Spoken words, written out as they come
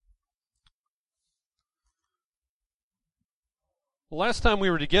Well, last time we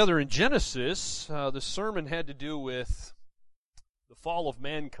were together in Genesis, the sermon had to do with the fall of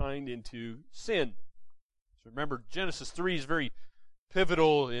mankind into sin. So remember, Genesis 3 is very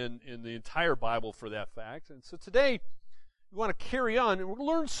pivotal in the entire Bible for that fact. And so today, we want to carry on and we'll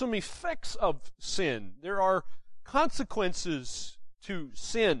learn some effects of sin. There are consequences to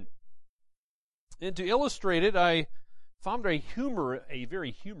sin. And to illustrate it, I found a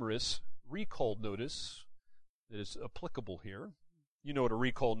very humorous recall notice that is applicable here. You know what a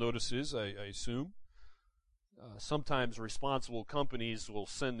recall notice is, I assume. Sometimes responsible companies will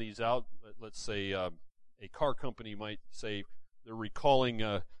send these out. Let's say a car company might say they're recalling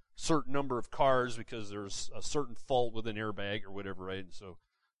a certain number of cars because there's a certain fault with an airbag or whatever, right? And so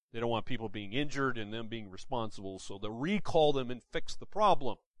they don't want people being injured and them being responsible, so they'll recall them and fix the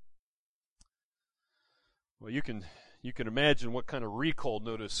problem. Well, you can imagine what kind of recall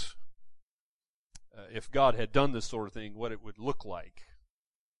notice, if God had done this sort of thing, what it would look like.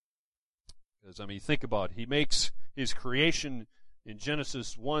 Because, think about it. He makes His creation in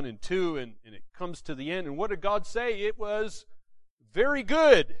Genesis 1 and 2, and it comes to the end, and what did God say? It was very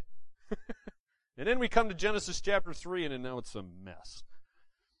good. And then we come to Genesis chapter 3, and now it's a mess.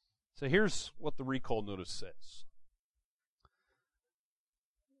 So here's what the recall notice says.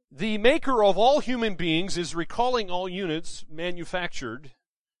 The maker of all human beings is recalling all units manufactured,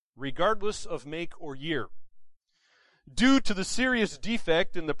 regardless of make or year, due to the serious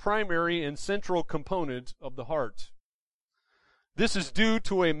defect in the primary and central component of the heart. This is due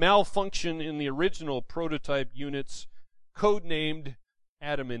to a malfunction in the original prototype units, codenamed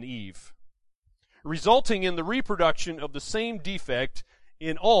Adam and Eve, resulting in the reproduction of the same defect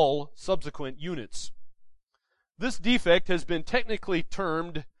in all subsequent units. This defect has been technically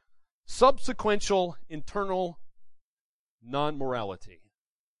termed subsequential internal non-morality.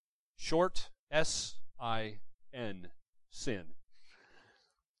 Short, S-I-N, sin.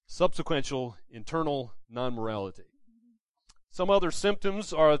 Subsequential internal non-morality. Some other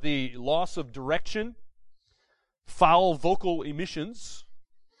symptoms are the loss of direction, foul vocal emissions,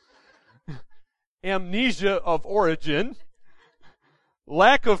 amnesia of origin,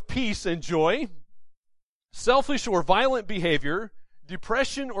 lack of peace and joy, selfish or violent behavior,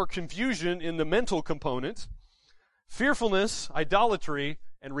 depression or confusion in the mental component, fearfulness, idolatry,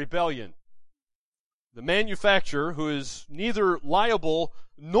 and rebellion. The manufacturer, who is neither liable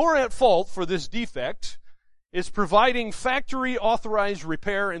nor at fault for this defect, is providing factory-authorized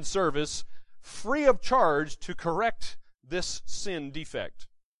repair and service free of charge to correct this sin defect.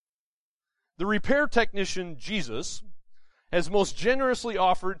 The repair technician, Jesus, has most generously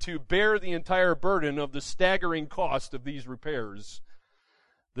offered to bear the entire burden of the staggering cost of these repairs.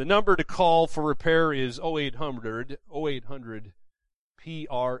 The number to call for repair is 0800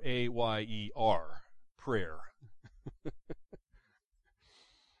 P-R-A-Y-E-R, prayer.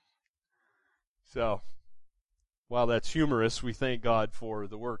 So, while that's humorous, we thank God for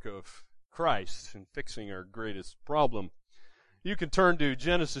the work of Christ in fixing our greatest problem. You can turn to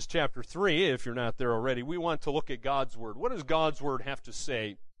Genesis chapter 3 if you're not there already. We want to look at God's Word. What does God's Word have to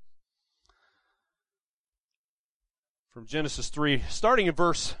say? From Genesis 3, starting in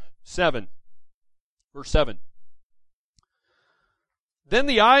verse 7. Verse 7. Then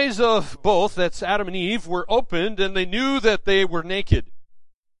the eyes of both, that's Adam and Eve, were opened, and they knew that they were naked.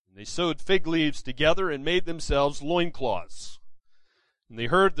 And they sewed fig leaves together and made themselves loincloths. And they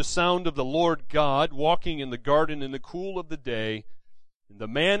heard the sound of the Lord God walking in the garden in the cool of the day. And the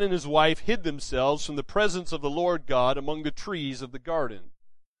man and his wife hid themselves from the presence of the Lord God among the trees of the garden.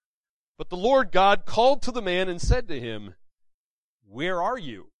 But the Lord God called to the man and said to him, "Where are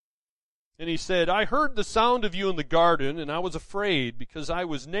you?" And he said, "I heard the sound of you in the garden, and I was afraid, because I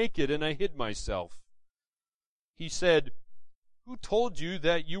was naked and I hid myself." He said, "Who told you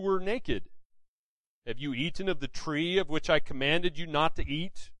that you were naked? Have you eaten of the tree of which I commanded you not to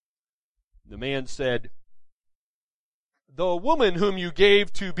eat?" The man said, "The woman whom you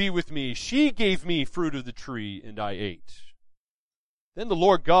gave to be with me, she gave me fruit of the tree, and I ate." Then the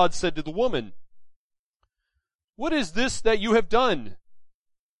Lord God said to the woman, "What is this that you have done?"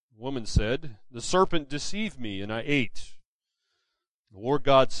 The woman said, "The serpent deceived me, and I ate." The Lord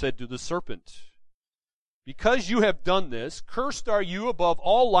God said to the serpent, "Because you have done this, cursed are you above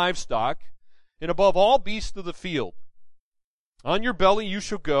all livestock, and above all beasts of the field. On your belly you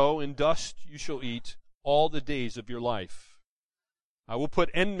shall go, and dust you shall eat all the days of your life. I will put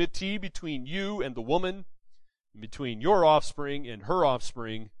enmity between you and the woman, and between your offspring and her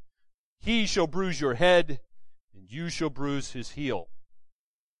offspring. He shall bruise your head, and you shall bruise his heel."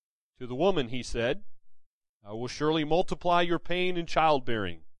 To the woman he said, "I will surely multiply your pain in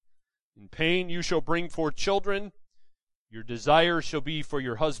childbearing. In pain you shall bring forth children. Your desire shall be for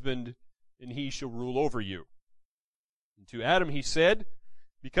your husband, and he shall rule over you. And to Adam he said,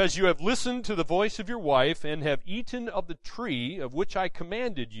 because you have listened to the voice of your wife, and have eaten of the tree of which I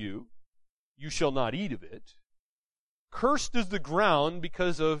commanded you, you shall not eat of it. Cursed is the ground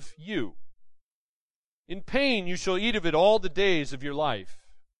because of you. In pain you shall eat of it all the days of your life.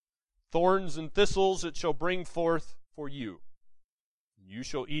 Thorns and thistles it shall bring forth for you. You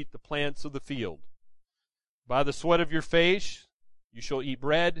shall eat the plants of the field. By the sweat of your face you shall eat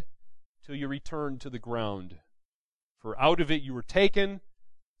bread till you return to the ground. For out of it you were taken,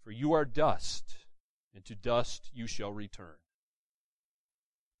 for you are dust, and to dust you shall return.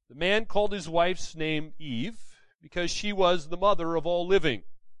 The man called his wife's name Eve, because she was the mother of all living.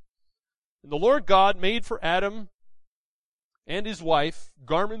 And the Lord God made for Adam and his wife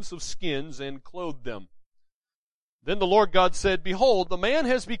garments of skins and clothed them. Then the Lord God said, behold, the man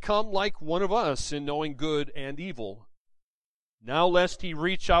has become like one of us in knowing good and evil. Now lest he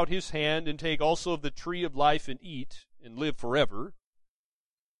reach out his hand and take also of the tree of life and eat and live forever.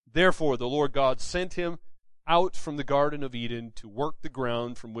 Therefore the Lord God sent him out from the Garden of Eden to work the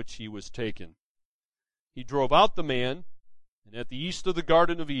ground from which he was taken. He drove out the man, and at the east of the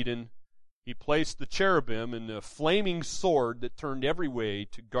Garden of Eden he placed the cherubim and the flaming sword that turned every way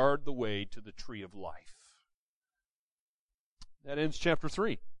to guard the way to the tree of life. That ends chapter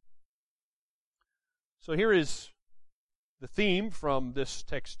 3. So here is the theme from this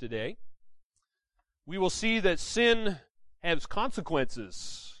text today. We will see that sin has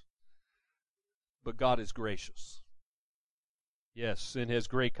consequences, but God is gracious. Yes, sin has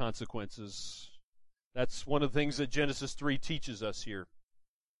great consequences. That's one of the things that Genesis 3 teaches us here.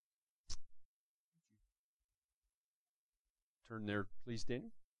 Turn there, please,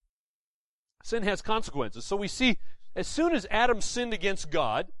 Danny. Sin has consequences. So we see, as soon as Adam sinned against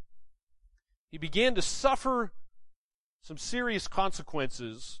God, he began to suffer some serious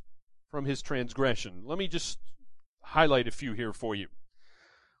consequences from his transgression. Let me just highlight a few here for you.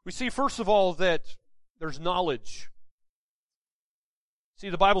 We see, first of all, that there's knowledge. See,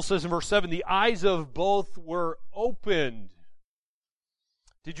 the Bible says in verse 7, the eyes of both were opened.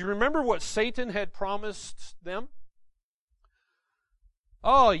 Did you remember what Satan had promised them?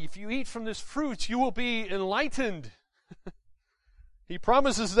 Oh, if you eat from this fruit, you will be enlightened. He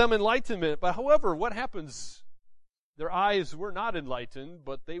promises them enlightenment. But however, what happens? Their eyes were not enlightened,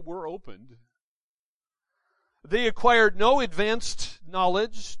 but they were opened. They acquired no advanced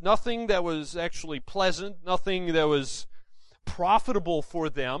knowledge, nothing that was actually pleasant, nothing that was profitable for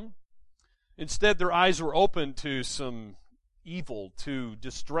them. Instead, their eyes were open to some evil, to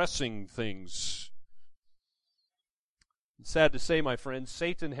distressing things. It's sad to say, my friends,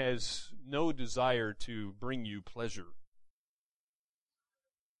 Satan has no desire to bring you pleasure.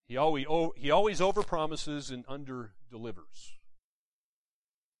 He always overpromises and underdelivers.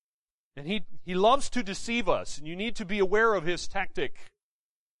 And he loves to deceive us, and you need to be aware of his tactic,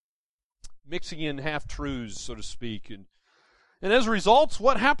 mixing in half-truths, so to speak. And as a result,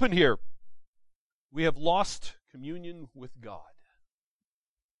 what happened here? We have lost communion with God.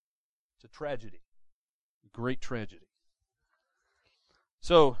 It's a tragedy, a great tragedy.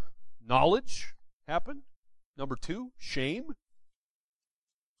 So, knowledge happened. Number 2, shame.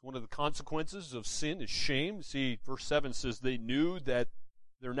 One of the consequences of sin is shame. See, verse 7 says they knew that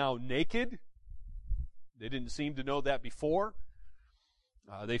they're now naked. They didn't seem to know that before.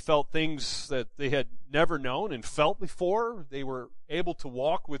 They felt things that they had never known and felt before. They were able to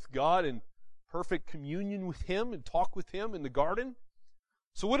walk with God in perfect communion with Him and talk with Him in the garden.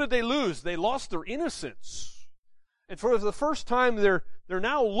 So what did they lose? They lost their innocence. And for the first time, they're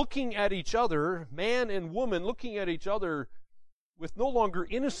now looking at each other, man and woman looking at each other with no longer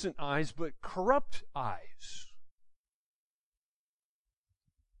innocent eyes, but corrupt eyes.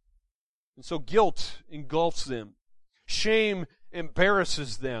 And so guilt engulfs them. Shame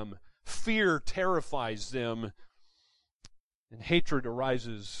embarrasses them. Fear terrifies them. And hatred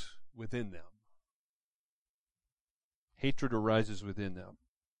arises within them. Hatred arises within them.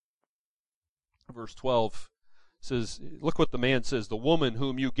 Verse 12 says, look what the man says, the woman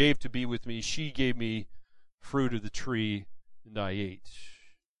whom you gave to be with me, she gave me fruit of the tree, and I ate.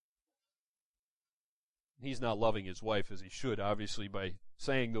 He's not loving his wife as he should, obviously, by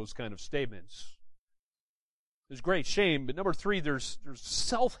saying those kind of statements. There's great shame, but number 3, there's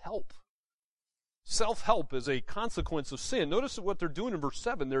self-help. Self-help is a consequence of sin. Notice what they're doing in verse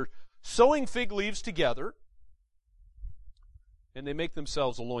 7. They're sewing fig leaves together, and they make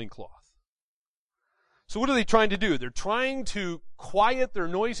themselves a loincloth. So what are they trying to do? They're trying to quiet their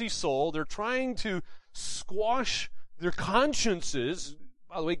noisy soul. They're trying to squash their consciences.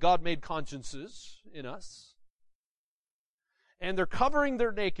 By the way, God made consciences in us. and they're covering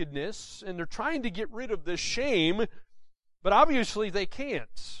their nakedness, and they're trying to get rid of this shame, but obviously they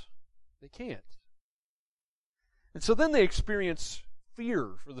can't. They can't. And so then they experience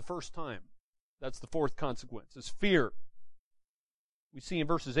fear for the first time. That's the fourth consequence, is fear. We see in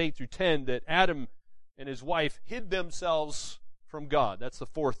verses 8 through 10 that Adam and his wife hid themselves from God. That's the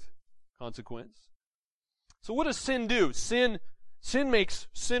fourth consequence. So what does sin do? Sin makes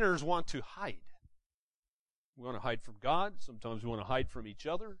sinners want to hide. We want to hide from God. Sometimes we want to hide from each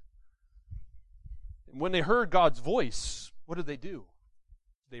other. And when they heard God's voice, what did?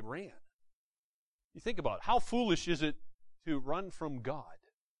 They ran. You think about it. How foolish is it to run from God?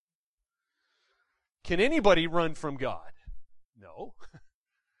 Can anybody run from God? No.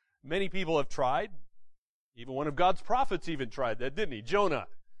 Many people have tried. Even one of God's prophets even tried that, didn't he? Jonah.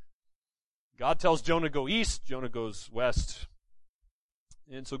 God tells Jonah to go east. Jonah goes west.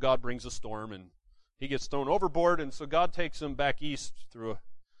 And so God brings a storm, and he gets thrown overboard, and so God takes him back east through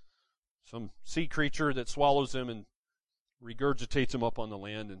some sea creature that swallows him and regurgitates him up on the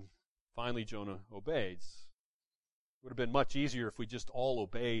land, and finally Jonah obeys. It would have been much easier if we just all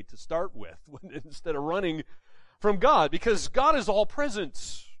obeyed to start with, instead of running from God, because God is all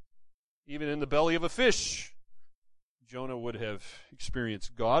present. Even in the belly of a fish, Jonah would have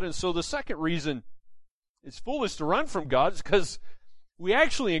experienced God. And so the second reason it's foolish to run from God is because we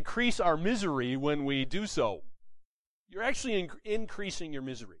actually increase our misery when we do so. You're actually increasing your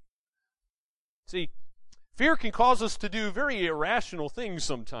misery. See, fear can cause us to do very irrational things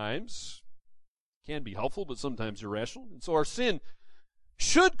sometimes. It can be helpful, but sometimes irrational. And so our sin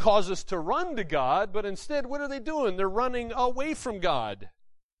should cause us to run to God, but instead, what are they doing? They're running away from God.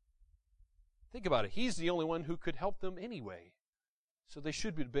 Think about it. He's the only one who could help them anyway. So they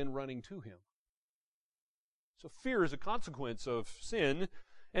should have been running to Him. So fear is a consequence of sin.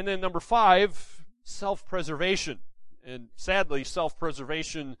 And then number 5, self-preservation. And sadly,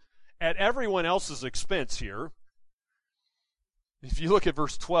 self-preservation at everyone else's expense here. If you look at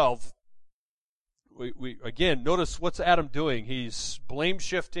verse 12, we again, notice what's Adam doing. He's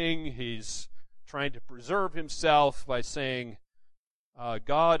blame-shifting. He's trying to preserve himself by saying,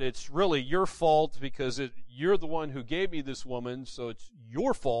 God, it's really your fault because you're the one who gave me this woman, so it's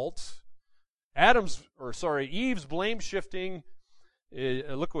your fault. Eve's blame-shifting.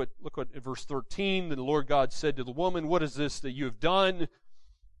 Look what in verse 13, the Lord God said to the woman, what is this that you have done?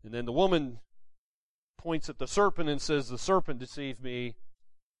 And then the woman points at the serpent and says, the serpent deceived me,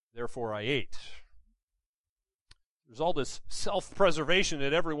 therefore I ate. There's all this self-preservation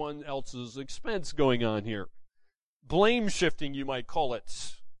at everyone else's expense going on here. Blame shifting, you might call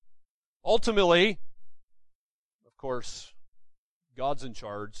it. Ultimately, of course, God's in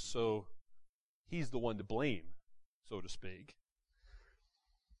charge, so He's the one to blame, so to speak.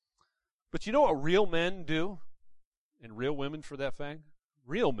 But you know what real men do? And real women, for that fact?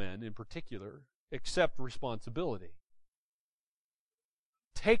 Real men, in particular, accept responsibility.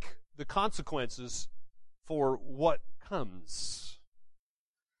 Take the consequences for what comes.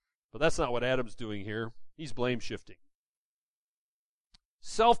 But that's not what Adam's doing here. He's blame-shifting.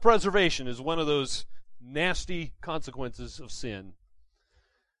 Self-preservation is one of those nasty consequences of sin.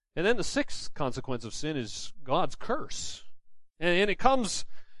 And then the 6th consequence of sin is God's curse. And it comes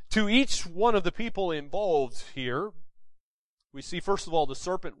to each one of the people involved here. We see, first of all, the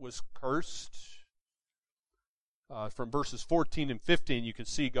serpent was cursed. From verses 14 and 15, you can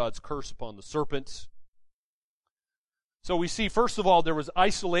see God's curse upon the serpent. So we see, first of all, there was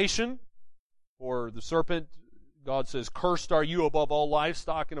isolation for the serpent. God says, cursed are you above all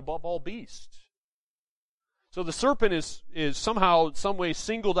livestock and above all beasts. So the serpent is somehow, in some way,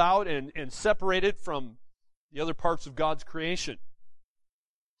 singled out and separated from the other parts of God's creation.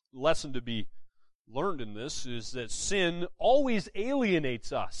 The lesson to be learned in this is that sin always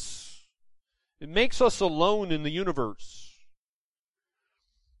alienates us. It makes us alone in the universe.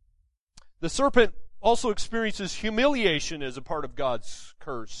 The serpent also experiences humiliation as a part of God's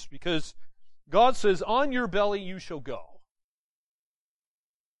curse, because God says, on your belly you shall go.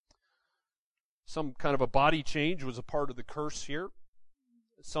 Some kind of a body change was a part of the curse here.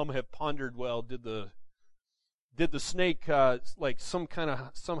 Some have pondered, well, did the snake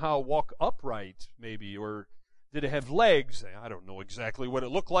somehow walk upright, maybe, or did it have legs? I don't know exactly what it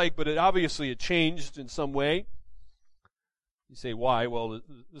looked like, but it changed in some way. You say, why? Well,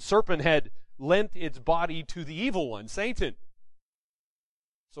 the serpent had lent its body to the evil one, Satan.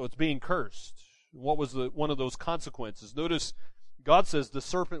 So it's being cursed. What was one of those consequences? Notice God says the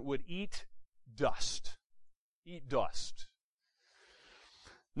serpent would eat dust. Eat dust.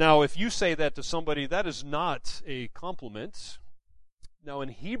 Now, if you say that to somebody, that is not a compliment. Now, in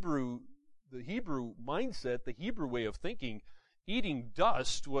Hebrew, the Hebrew mindset, the Hebrew way of thinking, eating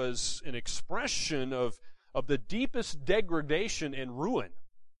dust was an expression of the deepest degradation and ruin.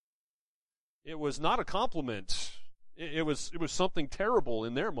 It was not a compliment. It was something terrible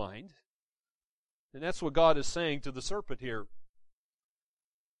in their mind. And that's what God is saying to the serpent here.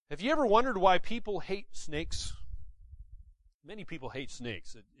 Have you ever wondered why people hate snakes? Many people hate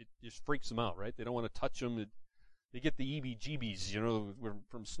snakes. It just freaks them out, right? They don't want to touch them. They get the EBGBs,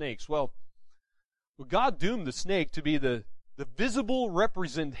 from snakes. Well, God doomed the snake to be the visible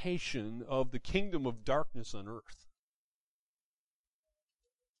representation of the kingdom of darkness on earth.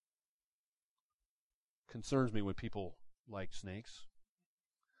 Concerns me when people like snakes.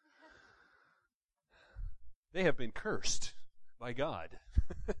 They have been cursed by God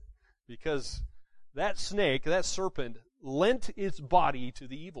because that snake, that serpent, lent its body to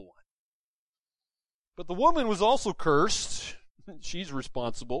the evil one. But the woman was also cursed. She's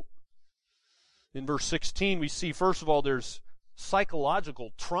responsible. In verse 16, we see, first of all, there's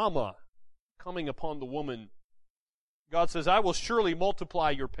psychological trauma coming upon the woman. God says, I will surely multiply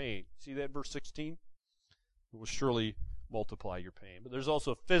your pain. See that in verse 16? It will surely multiply your pain. But there's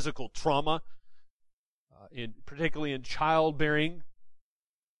also physical trauma, particularly in childbearing.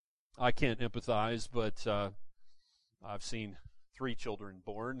 I can't empathize, but I've seen 3 children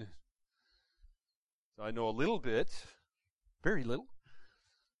born. So I know a little bit, very little.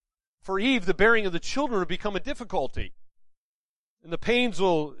 For Eve, the bearing of the children will become a difficulty. And the pains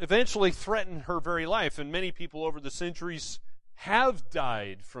will eventually threaten her very life. And many people over the centuries have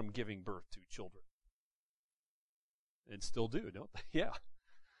died from giving birth to children. And still do, don't they? Yeah.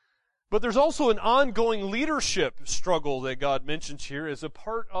 But there's also an ongoing leadership struggle that God mentions here as a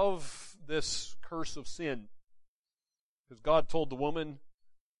part of this curse of sin. Because God told the woman,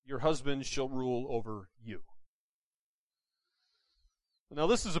 your husband shall rule over you. Now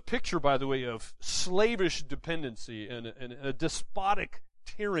this is a picture, by the way, of slavish dependency and a despotic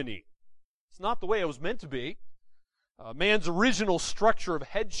tyranny. It's not the way it was meant to be. Man's original structure of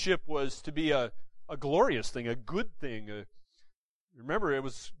headship was to be a glorious thing, a good thing. Remember,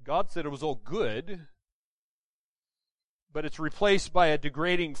 God said it was all good, but it's replaced by a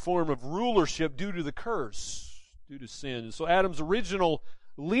degrading form of rulership due to the curse, due to sin. So Adam's original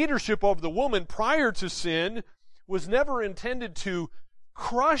leadership over the woman prior to sin was never intended to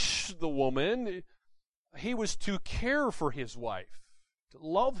crush the woman. He was to care for his wife, to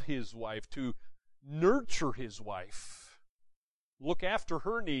love his wife, to nurture his wife, look after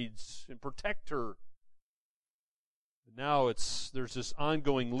her needs and protect her. But now there's this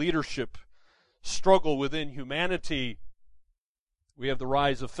ongoing leadership struggle within humanity. We have the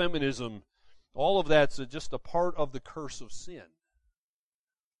rise of feminism. All of that's just a part of the curse of sin.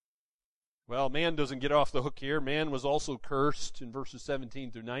 Well, man doesn't get off the hook here. Man was also cursed in verses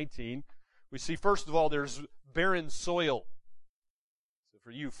 17 through 19. We see, first of all, there's barren soil. So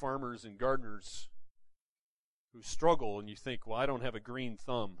for you farmers and gardeners who struggle and you think, well, I don't have a green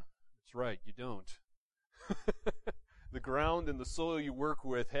thumb. That's right, you don't. The ground and the soil you work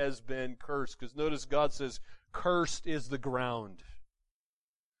with has been cursed. Because notice God says, cursed is the ground.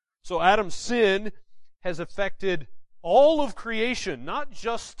 So Adam's sin has affected all of creation, not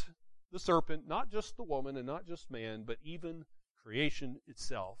just the serpent, not just the woman, and not just man, but even creation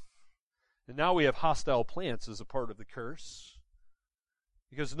itself. And now we have hostile plants as a part of the curse.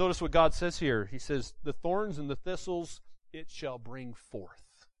 Because notice what God says here. He says, the thorns and the thistles it shall bring forth.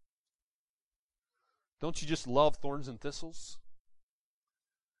 Don't you just love thorns and thistles?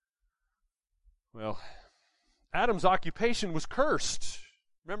 Well, Adam's occupation was cursed.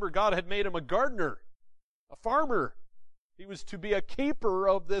 Remember, God had made him a gardener, a farmer. He was to be a keeper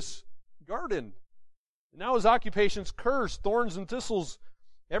of this garden. And now his occupation's cursed. Thorns and thistles,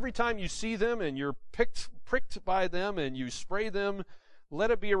 every time you see them and you're pricked by them and you spray them, let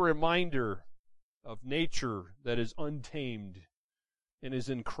it be a reminder of nature that is untamed and is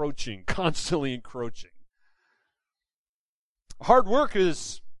encroaching, constantly encroaching. Hard work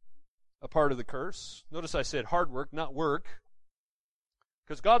is a part of the curse. Notice I said hard work, not work.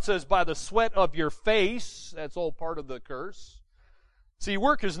 Because God says, by the sweat of your face, that's all part of the curse. See,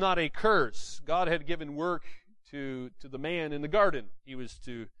 work is not a curse. God had given work to the man in the garden. He was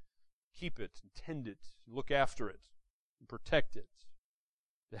to keep it, and tend it, look after it, and protect it,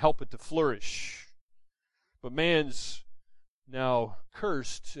 to help it to flourish. But man's now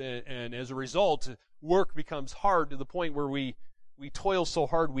cursed, and as a result, work becomes hard to the point where we toil so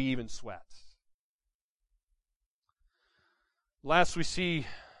hard we even sweat. Last, we see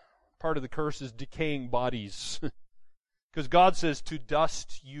part of the curse is decaying bodies. Because God says, to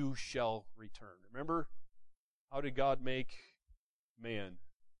dust you shall return. Remember, how did God make man?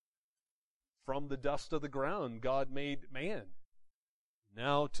 From the dust of the ground, God made man.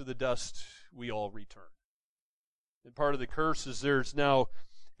 Now to the dust we all return. And part of the curse is there's now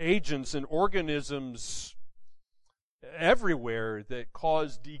agents and organisms everywhere that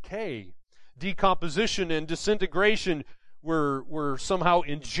cause decay. Decomposition and disintegration were somehow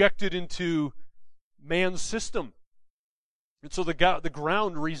injected into man's system. And so the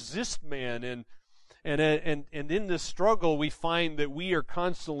ground resists man, and in this struggle we find that we are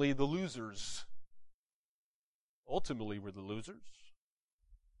constantly the losers. Ultimately we're the losers.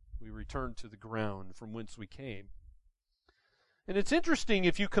 We return to the ground from whence we came. And it's interesting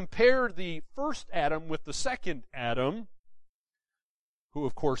if you compare the first Adam with the second Adam, who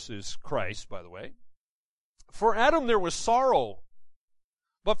of course is Christ, by the way. For Adam there was sorrow,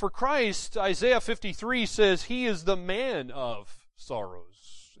 but for Christ, Isaiah 53 says he is the man of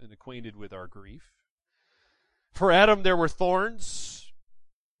sorrows and acquainted with our grief. For Adam there were thorns.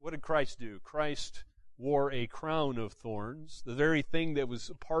 What did Christ do? Christ wore a crown of thorns. The very thing that was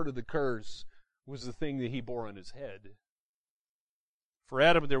a part of the curse was the thing that he bore on his head. For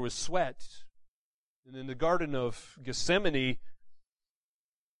Adam there was sweat. And in the Garden of Gethsemane,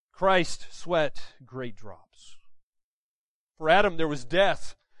 Christ sweat great drops. For Adam there was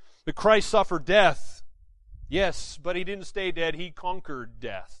death, but Christ suffered death. Yes, but he didn't stay dead, he conquered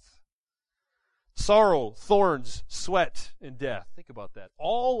death. Sorrow, thorns, sweat, and death. Think about that.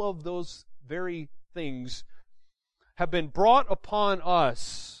 All of those very things have been brought upon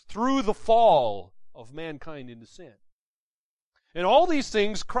us through the fall of mankind into sin. And all these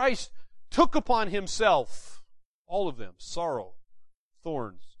things Christ took upon himself, all of them, sorrow,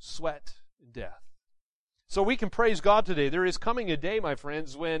 thorns, sweat, and death. So we can praise God today. There is coming a day, my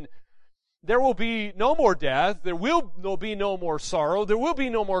friends, when there will be no more death, there will be no more sorrow, there will be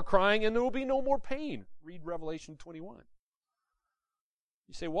no more crying, and there will be no more pain. Read Revelation 21.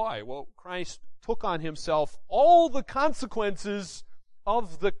 You say, why? Well, Christ took on himself all the consequences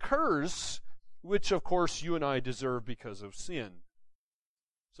of the curse, which of course you and I deserve because of sin.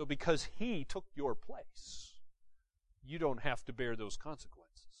 So because he took your place, you don't have to bear those consequences.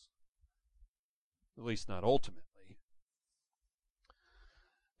 At least not ultimately.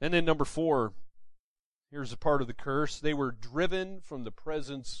 And then number 4, here's a part of the curse. They were driven from the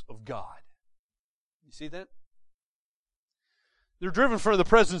presence of God. You see that? They're driven from the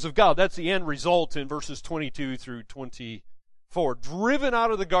presence of God. That's the end result in verses 22 through 24. Driven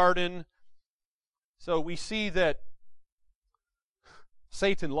out of the garden. So we see that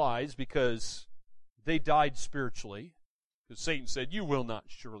Satan lies because they died spiritually. Because Satan said, you will not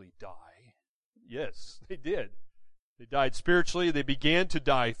surely die. Yes, they did. They died spiritually. They began to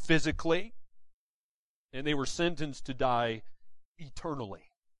die physically. And they were sentenced to die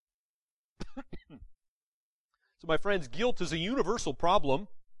eternally. So my friends, guilt is a universal problem.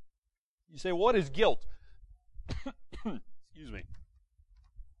 You say, what is guilt? Excuse me.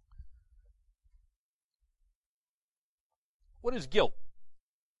 What is guilt?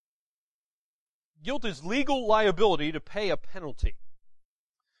 Guilt is legal liability to pay a penalty.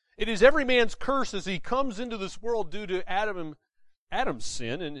 It is every man's curse as he comes into this world due to Adam's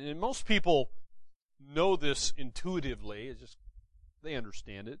sin, and most people know this intuitively. It's just they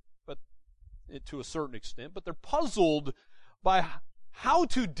understand it, but to a certain extent, but they're puzzled by how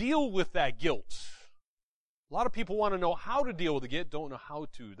to deal with that guilt. A lot of people want to know how to deal with the guilt, don't know how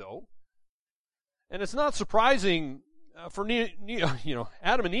to, though. And it's not surprising for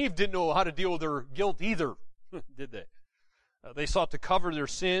Adam and Eve didn't know how to deal with their guilt either, did they? They sought to cover their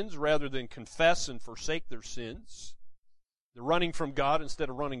sins rather than confess and forsake their sins. They're running from God instead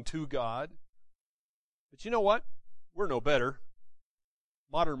of running to God. But you know what? We're no better.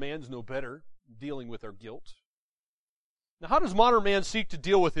 Modern man's no better dealing with our guilt. Now, how does modern man seek to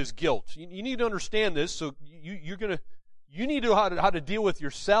deal with his guilt? You need to understand this. So you need to know how to deal with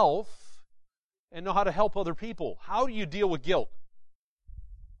yourself and know how to help other people. How do you deal with guilt?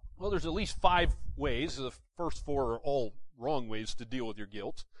 Well, there's at least 5 ways. The first 4 are all wrong ways to deal with your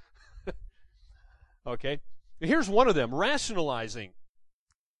guilt. Okay? Here's one of them, rationalizing.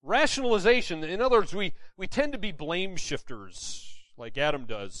 Rationalization. In other words, we tend to be blame shifters, like Adam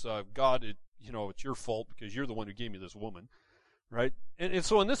does. God, it's your fault because you're the one who gave me this woman, right? And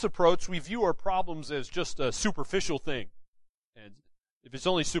so in this approach, we view our problems as just a superficial thing. And if it's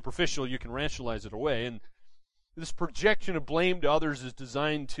only superficial, you can rationalize it away. And this projection of blame to others is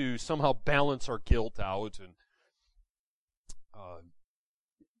designed to somehow balance our guilt out.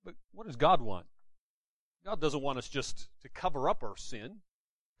 But what does God want? God doesn't want us just to cover up our sin,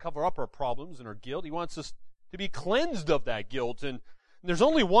 cover up our problems and our guilt. He wants us to be cleansed of that guilt. And there's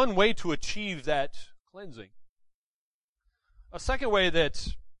only one way to achieve that cleansing. A second way that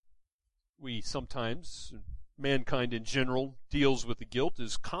we sometimes, mankind in general deals with the guilt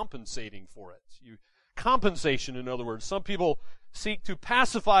is compensating for it. Compensation, in other words. Some people seek to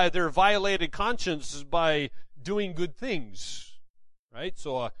pacify their violated conscience by doing good things, right?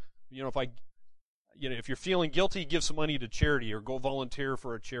 So, if you're feeling guilty, give some money to charity, or go volunteer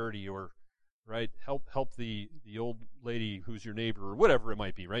for a charity, or right, help the old lady who's your neighbor, or whatever it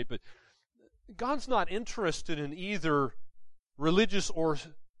might be, right? But God's not interested in either religious or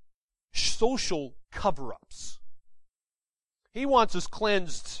social cover-ups. He wants us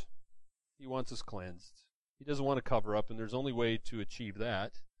cleansed. He wants us cleansed. He doesn't want to cover up, and there's only way to achieve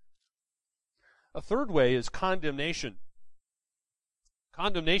that. A third way is condemnation.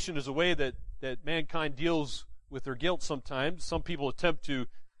 Condemnation is a way that mankind deals with their guilt sometimes. Some people attempt to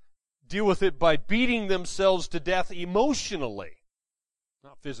deal with it by beating themselves to death emotionally.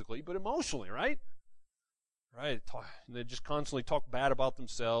 Not physically, but emotionally, right? Right. And they just constantly talk bad about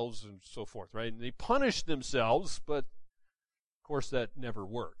themselves and so forth, right? And they punish themselves, but of course that never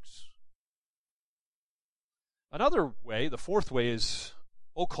works. Another way, the fourth way, is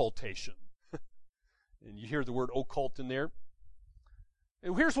occultation. And you hear the word occult in there.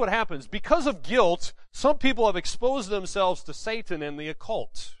 And here's what happens. Because of guilt, some people have exposed themselves to Satan and the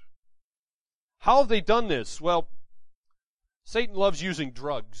occult. How have they done this? Well, Satan loves using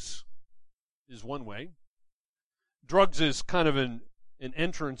drugs, is one way. Drugs is kind of an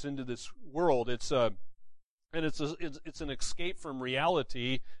entrance into this world. It's an escape from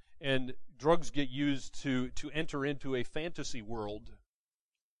reality, and drugs get used to enter into a fantasy world.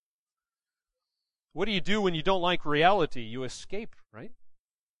 What do you do when you don't like reality? You escape, right?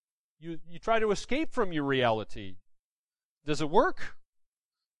 You try to escape from your reality. Does it work?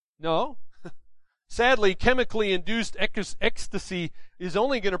 No. Sadly, chemically induced ecstasy is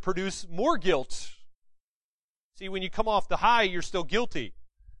only going to produce more guilt. See, when you come off the high, you're still guilty.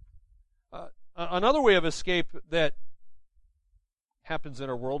 Another way of escape that happens in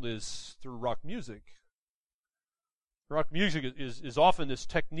our world is through rock music. Rock music is often this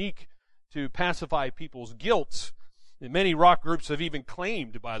technique to pacify people's guilt. And many rock groups have even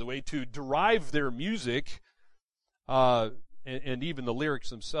claimed, by the way, to derive their music and even the lyrics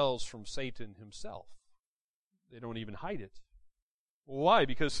themselves from Satan himself. They don't even hide it. Why?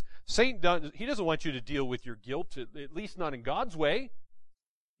 Because Satan doesn't want you to deal with your guilt, at least not in God's way.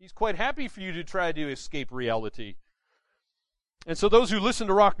 He's quite happy for you to try to escape reality. And so those who listen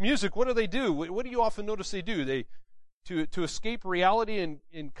to rock music, what do? What do you often notice they do? To escape reality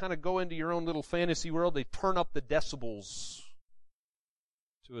and kind of go into your own little fantasy world, they turn up the decibels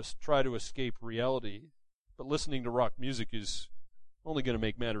to try to escape reality. But listening to rock music is only going to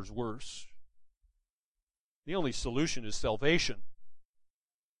make matters worse. The only solution is salvation.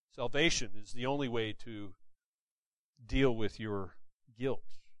 Salvation is the only way to deal with your guilt.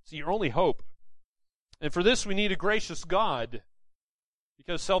 See, your only hope. And for this we need a gracious God,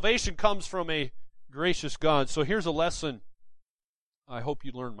 because salvation comes from a gracious God. So here's a lesson I hope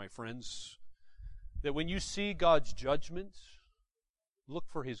you learn, my friends, that when you see God's judgment, look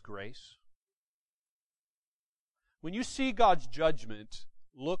for His grace. When you see God's judgment,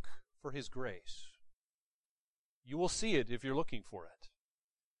 look for His grace. You will see it if you're looking for it.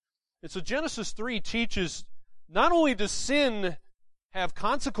 And so Genesis 3 teaches not only does sin have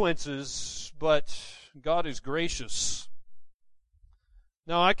consequences, but God is gracious.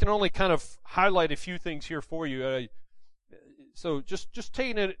 Now, I can only kind of highlight a few things here for you. So just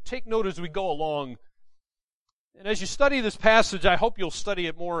take note as we go along. And as you study this passage, I hope you'll study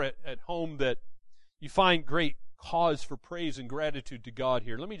it more at home, that you find great cause for praise and gratitude to God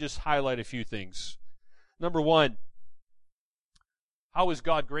here. Let me just highlight a few things. Number one, how is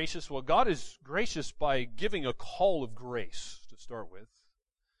God gracious? Well, God is gracious by giving a call of grace to start with.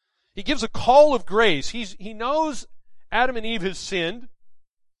 He gives a call of grace. He knows Adam and Eve has sinned,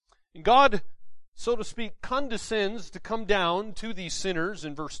 and God, so to speak, condescends to come down to these sinners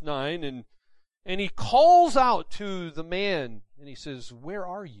in verse 9, and He calls out to the man, and He says, "Where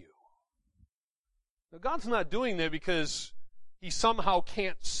are you?" Now, God's not doing that because He somehow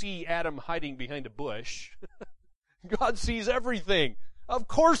can't see Adam hiding behind a bush. God sees everything. Of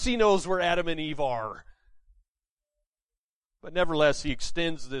course He knows where Adam and Eve are. But nevertheless, He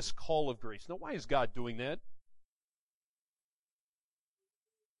extends this call of grace. Now, why is God doing that?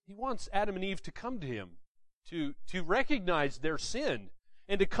 He wants Adam and Eve to come to Him, to recognize their sin,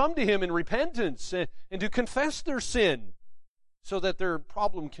 and to come to Him in repentance, and to confess their sin, so that their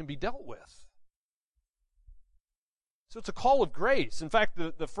problem can be dealt with. So it's a call of grace. In fact,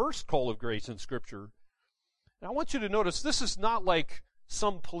 the first call of grace in Scripture. And I want you to notice, this is not like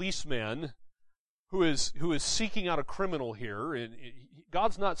some policeman who is seeking out a criminal here. And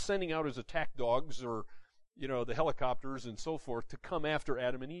God's not sending out His attack dogs or the helicopters and so forth to come after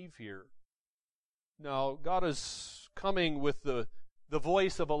Adam and Eve here. No, God is coming with the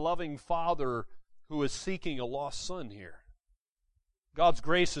voice of a loving father who is seeking a lost son here. God's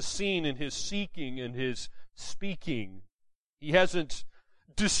grace is seen in his seeking and his speaking. He hasn't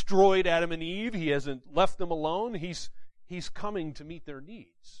destroyed Adam and Eve. He hasn't left them alone. He's coming to meet their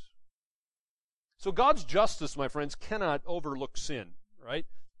needs. So God's justice, my friends, cannot overlook sin, right?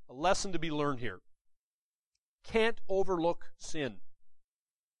 A lesson to be learned here. Can't overlook sin.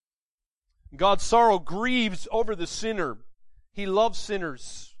 God's sorrow grieves over the sinner. He loves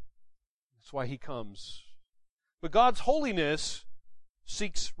sinners. That's why he comes. But God's holiness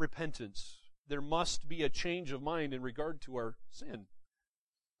seeks repentance. There must be a change of mind in regard to our sin.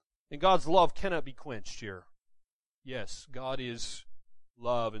 And God's love cannot be quenched here. Yes, God is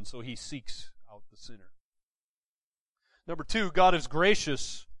love, and so he seeks out the sinner. Number 2, God is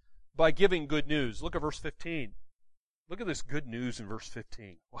gracious by giving good news. Look at verse 15. Look at this good news in verse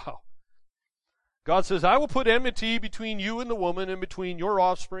 15. Wow. God says, I will put enmity between you and the woman, and between your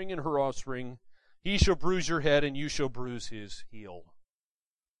offspring and her offspring. He shall bruise your head, and you shall bruise his heel.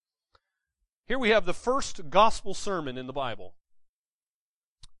 Here we have the first gospel sermon in the Bible.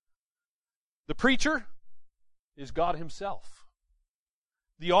 The preacher is God himself.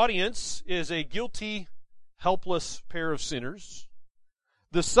 The audience is a guilty, helpless pair of sinners.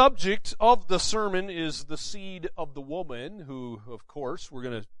 The subject of the sermon is the seed of the woman, who, of course,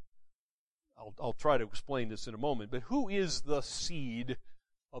 I'll try to explain this in a moment, but who is the seed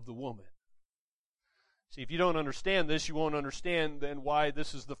of the woman? See, if you don't understand this, you won't understand then why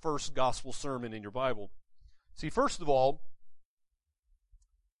this is the first gospel sermon in your Bible. See, first of all,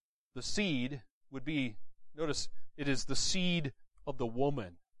 the seed would be, notice, it is the seed of the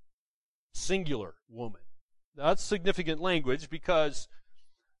woman. Singular woman. That's significant language because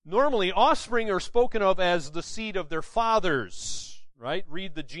normally offspring are spoken of as the seed of their fathers, right?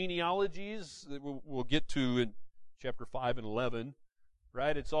 Read the genealogies that we'll get to in chapter 5 and 11,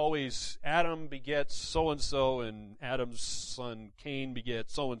 right? It's always Adam begets so-and-so and Adam's son Cain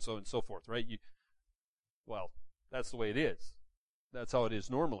begets so-and-so and so forth, right? Well, that's the way it is. That's how it is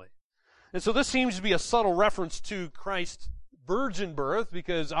normally. And so this seems to be a subtle reference to Christ's virgin birth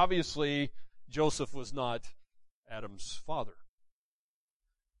because obviously Joseph was not Adam's father.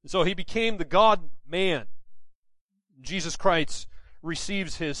 And so he became the God-man. Jesus Christ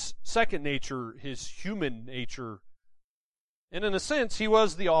receives his second nature, his human nature. And in a sense, he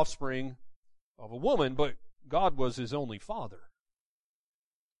was the offspring of a woman, but God was his only father.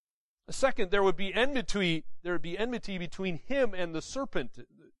 Second, there would be enmity between him and the serpent,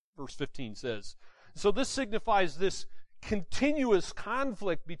 verse 15 says. So this signifies this continuous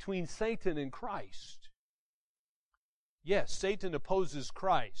conflict between Satan and Christ. Yes, Satan opposes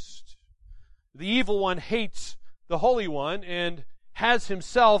Christ. The evil one hates the Holy One and has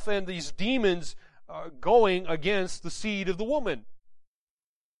himself and these demons going against the seed of the woman.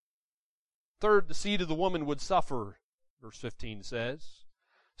 Third, the seed of the woman would suffer, verse 15 says.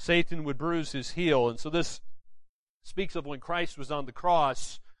 Satan would bruise his heel. And so this speaks of when Christ was on the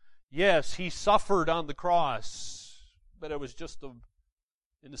cross. Yes, he suffered on the cross, but it was just,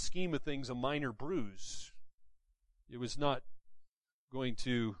 in the scheme of things, a minor bruise. It was not going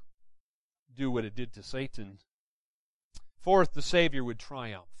to do what it did to Satan. Fourth, the Savior would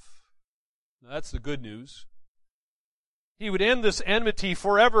triumph. Now, that's the good news. He would end this enmity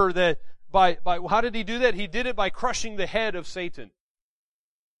forever. That by how did he do that? He did it by crushing the head of Satan.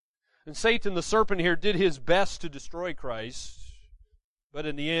 And Satan, the serpent here, did his best to destroy Christ, but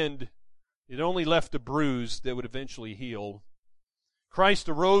in the end, it only left a bruise that would eventually heal. Christ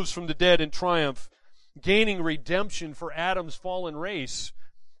arose from the dead in triumph, gaining redemption for Adam's fallen race,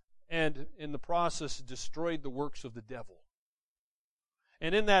 and in the process destroyed the works of the devil.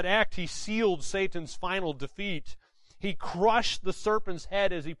 And in that act, he sealed Satan's final defeat. He crushed the serpent's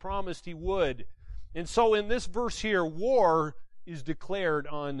head as he promised he would. And so in this verse here, war is declared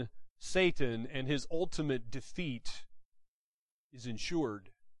on Satan, and his ultimate defeat is ensured.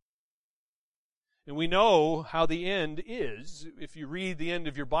 And we know how the end is. If you read the end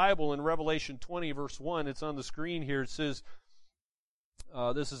of your Bible in Revelation 20, verse 1, it's on the screen here. It says,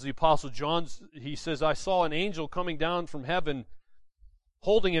 this is the Apostle John. He says, I saw an angel coming down from heaven,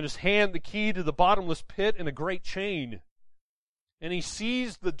 holding in his hand the key to the bottomless pit and a great chain. And he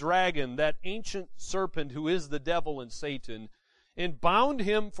seized the dragon, that ancient serpent who is the devil and Satan, and bound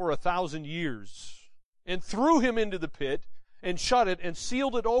him for 1,000 years, and threw him into the pit, and shut it, and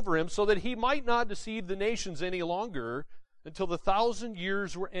sealed it over him, so that he might not deceive the nations any longer, until the 1,000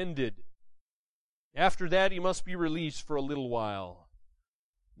 years were ended. After that he must be released for a little while.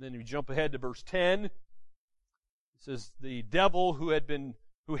 And then you jump ahead to verse 10. It says the devil who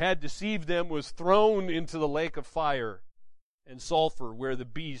had deceived them was thrown into the lake of fire and sulfur, where the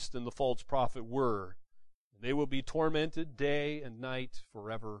beast and the false prophet were. They will be tormented day and night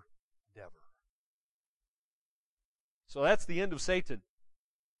forever and ever. So that's the end of Satan.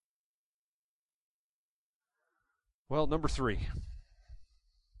 Well, number 3.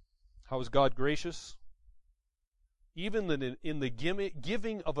 How is God gracious? Even in the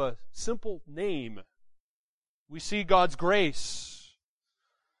giving of a simple name, we see God's grace.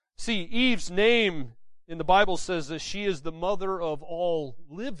 See, Eve's name in the Bible says that she is the mother of all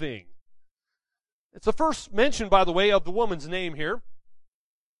living. It's the first mention, by the way, of the woman's name here.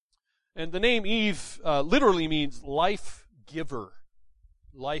 And the name Eve literally means life giver.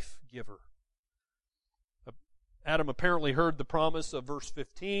 Life giver. Adam apparently heard the promise of verse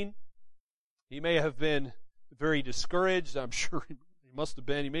 15. He may have been very discouraged. I'm sure he must have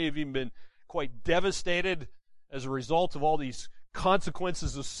been. He may have even been quite devastated as a result of all these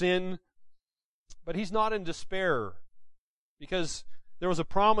consequences of sin. But he's not in despair, because there was a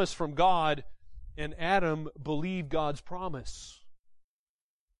promise from God, and Adam believed God's promise.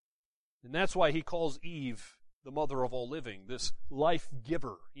 And that's why he calls Eve the mother of all living, this life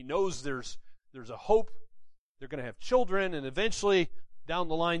giver. He knows there's a hope. They're going to have children, and eventually, down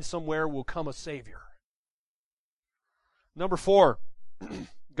the line somewhere, will come a Savior. Number 4,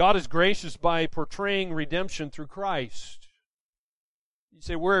 God is gracious by portraying redemption through Christ. You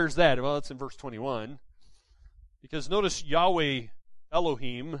say, where is that? Well, it's in verse 21. Because notice Yahweh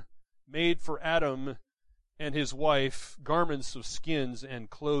Elohim made for Adam and his wife garments of skins and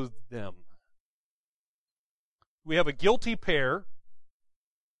clothed them. We have a guilty pair.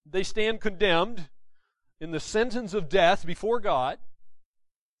 They stand condemned in the sentence of death before God.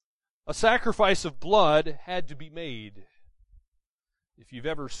 A sacrifice of blood had to be made. If you've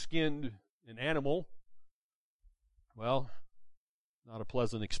ever skinned an animal, well, not a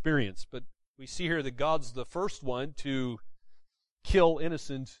pleasant experience. But we see here that God's the first one to kill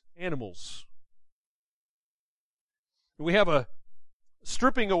innocent animals. We have a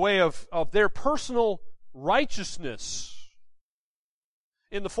stripping away of their personal righteousness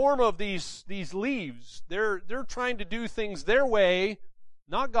in the form of these leaves. They're trying to do things their way,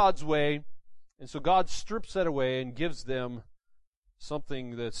 not God's way, and so God strips that away and gives them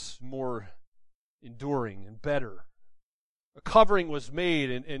something that's more enduring and better. A covering was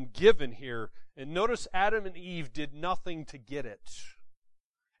made and given here. And notice Adam and Eve did nothing to get it.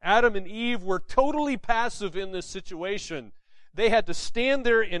 Adam and Eve were totally passive in this situation. They had to stand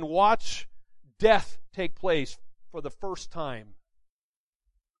there and watch death take place for the first time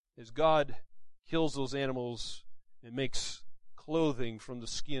as God kills those animals and makes clothing from the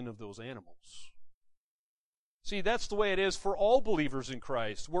skin of those animals. See, that's the way it is for all believers in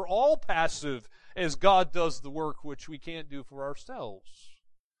Christ. We're all passive as God does the work which we can't do for ourselves.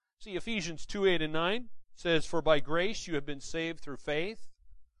 See, Ephesians 2:8 and 9 says, "For by grace you have been saved through faith.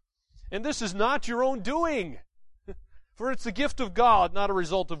 And this is not your own doing, for it's the gift of God, not a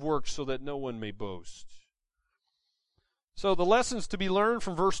result of works, so that no one may boast." So the lessons to be learned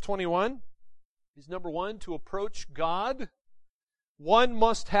from verse 21 is, number 1, to approach God, one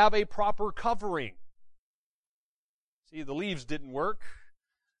must have a proper covering. See, the leaves didn't work.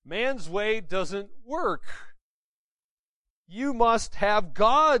 Man's way doesn't work. You must have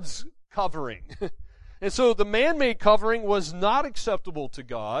God's covering. And so the man-made covering was not acceptable to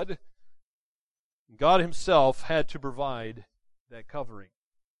God. God himself had to provide that covering.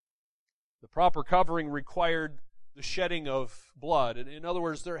 The proper covering required the shedding of blood. In other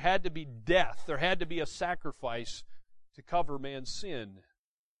words, there had to be death. There had to be a sacrifice to cover man's sin.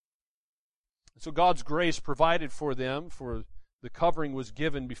 So God's grace provided for them, for the covering was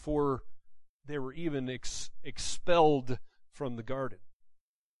given before they were even expelled from the garden.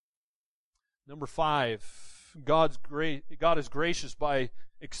 Number 5, God is gracious by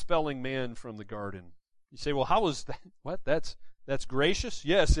expelling man from the garden. You say, well, how is that? What? That's gracious?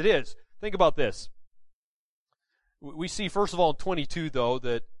 Yes, it is. Think about this. We see, first of all, in 22, though,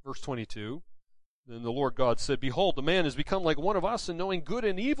 that verse 22, then the Lord God said, "Behold, the man has become like one of us in knowing good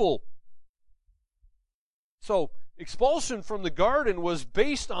and evil." So, expulsion from the garden was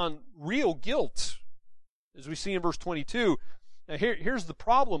based on real guilt, as we see in verse 22. Now, here's the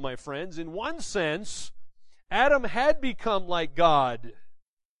problem, my friends. In one sense, Adam had become like God.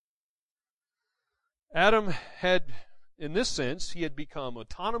 Adam had, in this sense, he had become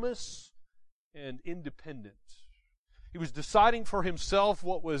autonomous and independent. He was deciding for himself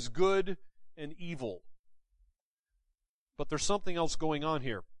what was good and evil. But there's something else going on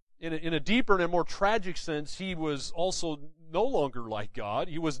here. In a deeper and a more tragic sense, he was also no longer like God.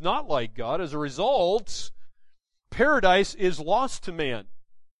 He was not like God. As a result, paradise is lost to man.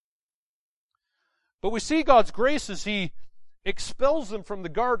 But we see God's grace as He expels them from the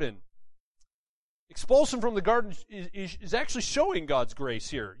garden. Expulsion from the garden is actually showing God's grace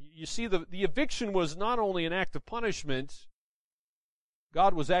here. You see, the eviction was not only an act of punishment,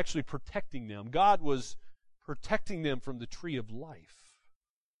 God was actually protecting them. God was protecting them from the tree of life.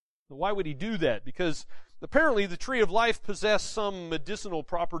 Now, why would He do that? Because apparently the tree of life possessed some medicinal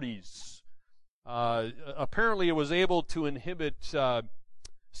properties. Apparently it was able to inhibit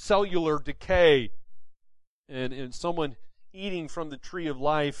cellular decay. And someone eating from the tree of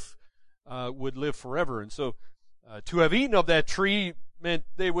life would live forever. And so to have eaten of that tree meant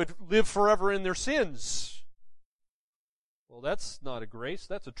they would live forever in their sins. Well, that's not a grace.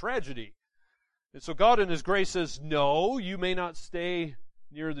 That's a tragedy. And so God in His grace says, no, you may not stay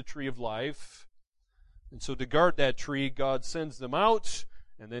near the tree of life. And so to guard that tree, God sends them out,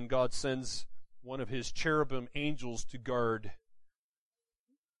 and then God sends one of His cherubim angels to guard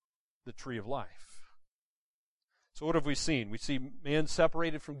the tree of life. So what have we seen? We see man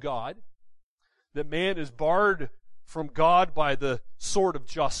separated from God, that man is barred from God by the sword of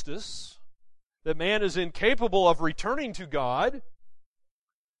justice, that man is incapable of returning to God.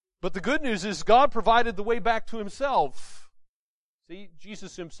 But the good news is God provided the way back to Himself. See,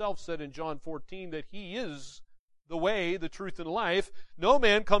 Jesus Himself said in John 14 that He is the way, the truth, and life. No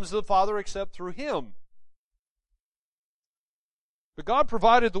man comes to the Father except through Him. But God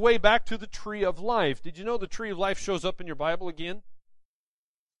provided the way back to the tree of life. Did you know the tree of life shows up in your Bible again?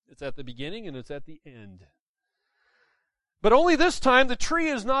 It's at the beginning and it's at the end. But only this time the tree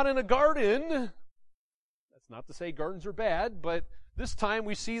is not in a garden. That's not to say gardens are bad, but this time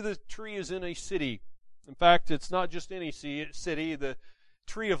we see the tree is in a city. In fact, it's not just any city. The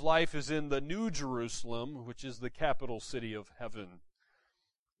tree of life is in the New Jerusalem, which is the capital city of heaven.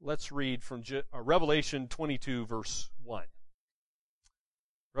 Let's read from Revelation 22, verse 1.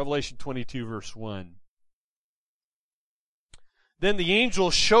 Revelation 22, verse 1. Then the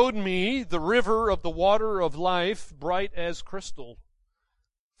angel showed me the river of the water of life, bright as crystal,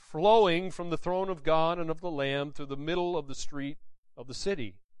 flowing from the throne of God and of the Lamb through the middle of the street of the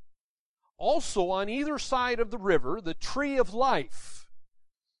city. Also on either side of the river, the tree of life,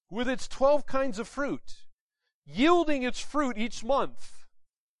 with its 12 kinds of fruit, yielding its fruit each month.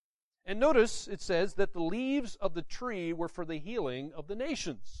 And notice it says that the leaves of the tree were for the healing of the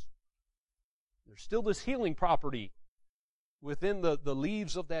nations. There's still this healing property within the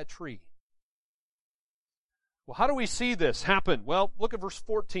leaves of that tree. Well, how do we see this happen? Well, look at verse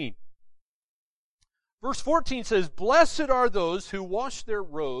 14. Verse 14 says, "Blessed are those who wash their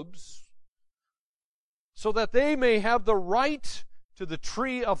robes, so that they may have the right to the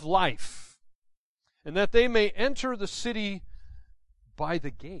tree of life, and that they may enter the city by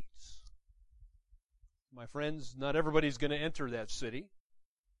the gates." My friends, not everybody's going to enter that city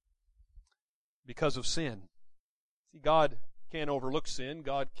because of sin. See, God can't overlook sin.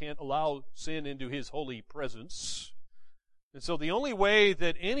 God can't allow sin into His holy presence. And so the only way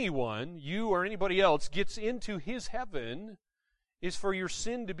that anyone, you or anybody else, gets into His heaven is for your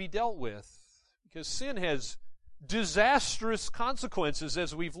sin to be dealt with. Because sin has disastrous consequences,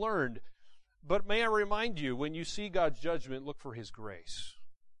 as we've learned. But may I remind you, when you see God's judgment, look for His grace.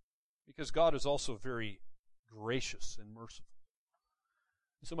 Because God is also very gracious and merciful.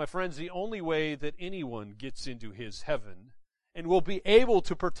 So, my friends, the only way that anyone gets into His heaven and will be able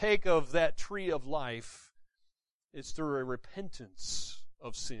to partake of that tree of life is through a repentance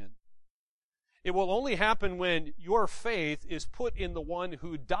of sin. It will only happen when your faith is put in the one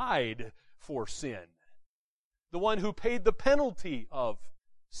who died for sin, the one who paid the penalty of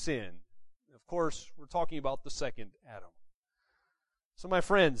sin. Of course, we're talking about the second Adam. So, my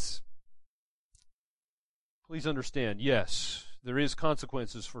friends, please understand, yes, there is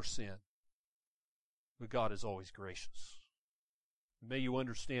consequences for sin, but God is always gracious. May you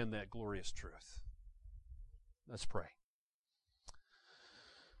understand that glorious truth. Let's pray.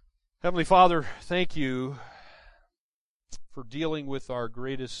 Heavenly Father, thank you for dealing with our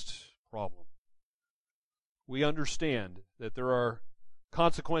greatest problem. We understand that there are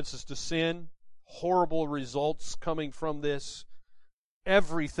consequences to sin, horrible results coming from this.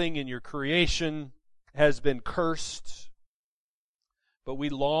 Everything in your creation has been cursed. But we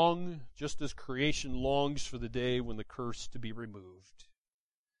long, just as creation longs for the day when the curse to be removed.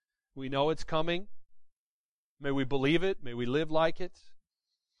 We know it's coming. May we believe it. May we live like it.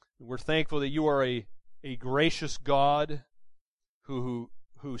 And we're thankful that you are a gracious God who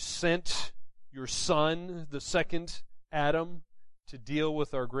sent your Son, the second Adam, to deal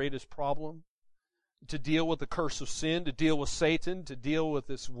with our greatest problem, to deal with the curse of sin, to deal with Satan, to deal with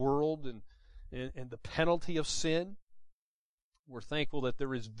this world and the penalty of sin. We're thankful that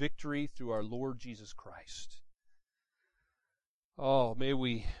there is victory through our Lord Jesus Christ. Oh, may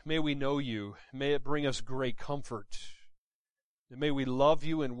we know you. May it bring us great comfort. And may we love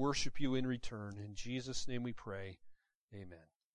you and worship you in return. In Jesus' name we pray. Amen.